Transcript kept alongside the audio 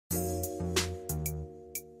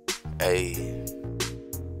Ayy,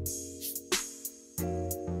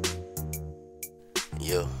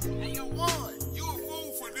 yeah.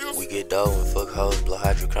 We get dough and fuck hoes, blow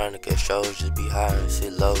hydrochronic at shows, just be high and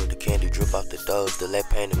sit low. The candy drip off the doors, the lead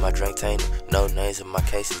painted, my drink tainted. No names in my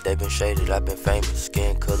cases, they been shaded, I been famous.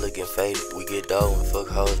 Skin color getting faded. We get dough and fuck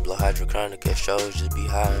hoes, blow hydrochronic at shows, just be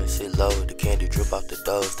high and sit low. The candy drip off the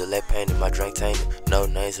doors, the lead painted, my drink tainted. No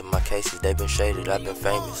names in my cases, they been shaded, I been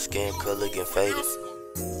famous. Skin color getting faded.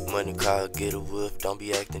 Money call, get a whiff, don't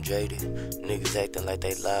be acting jaded. Niggas acting like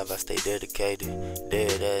they live, I stay dedicated.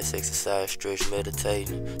 Dead ass exercise, stretch,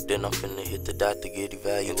 meditating. Then I'm finna hit the doctor, get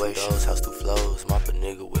evaluation. Those house 2 flows, mop a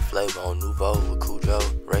nigga with flavor on Nouveau with Cujo.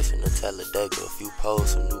 Racing to Talladega, a few poles,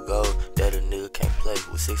 some new gold. That a nigga can't play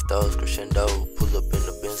with 6 throws, crescendo. Pull up in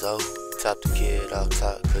the Benzo, top the kid off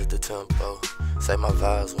top, cause the tempo. Say my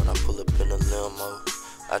vibes when I pull up in a limo.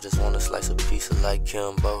 I just wanna slice a pizza like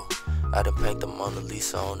Kimbo. I done paint the Mona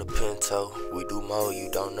Lisa on the Pinto. We do more, you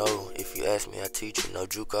don't know. If you ask me, I teach you. No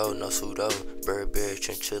Juco, no pseudo. Burberry,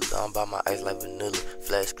 chinchilla, I'm by my ice like vanilla.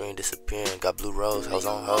 Flat screen disappearing, got blue rose, hoes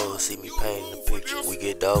on hoes. See me painting the picture. We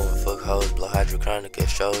get dough and fuck hoes, blow hydrochronic at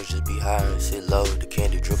shows, just be high and sit low. The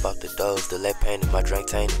candy drip off the doors, the lead painted, my drink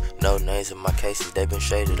tainted. No names in my cases, they been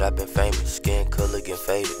shaded, I been famous. Skin color getting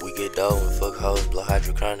faded. We get dough and fuck hoes, blow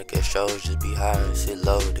hydrochronic at shows, just be high and sit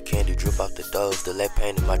low. The candy drip off the doors, the lead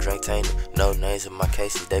painted, my drink tainted. No names in my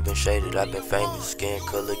cases, they been shaded, I been famous. Skin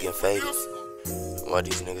color getting faded. Why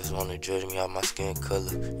these niggas wanna judge me off my skin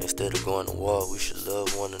color? Instead of going to war, we should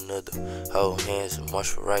love one another. Hold hands and march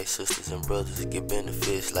for right, sisters and brothers. Get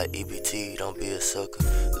benefits like EBT, don't be a sucker.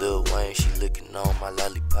 Lil Wayne, she licking on my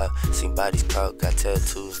lollipop. Seen bodies caught, got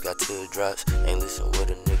tattoos, got teardrops. Ain't listen what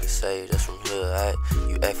a nigga say, that's from here, alright?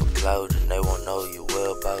 You act for clout and they won't know your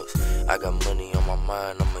whereabouts. I got money on my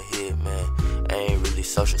mind, I'm a hit man. I ain't really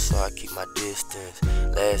social, so I keep my distance.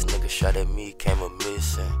 Last nigga shot at me, came a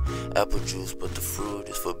missing. Apple juice, but the fruit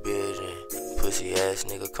is forbidden. Pussy ass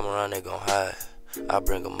nigga come around, they gon' hide. I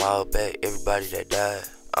bring them all back, everybody that died.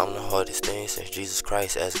 I'm the hardest thing since Jesus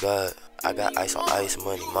Christ, ask God. I got ice on ice,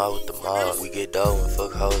 money, mob with the mob. We get dough and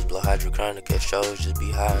fuck hoes, blow hydrochronic at shows, just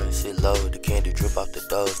be high and sit low. The candy drip off the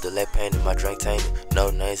doors, the lead painted, my drink tainted.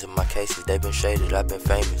 No names in my cases, they been shaded, I been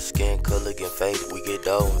famous. Skin color getting faded. We get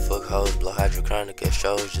dough and fuck hoes, blow hydrochronic at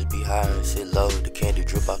shows, just be high and sit low. The candy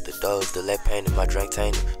drip off the doors, the lead painted, my drink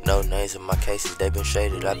tainted. No names in my cases, they been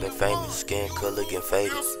shaded, I been famous. Skin color getting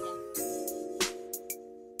faded.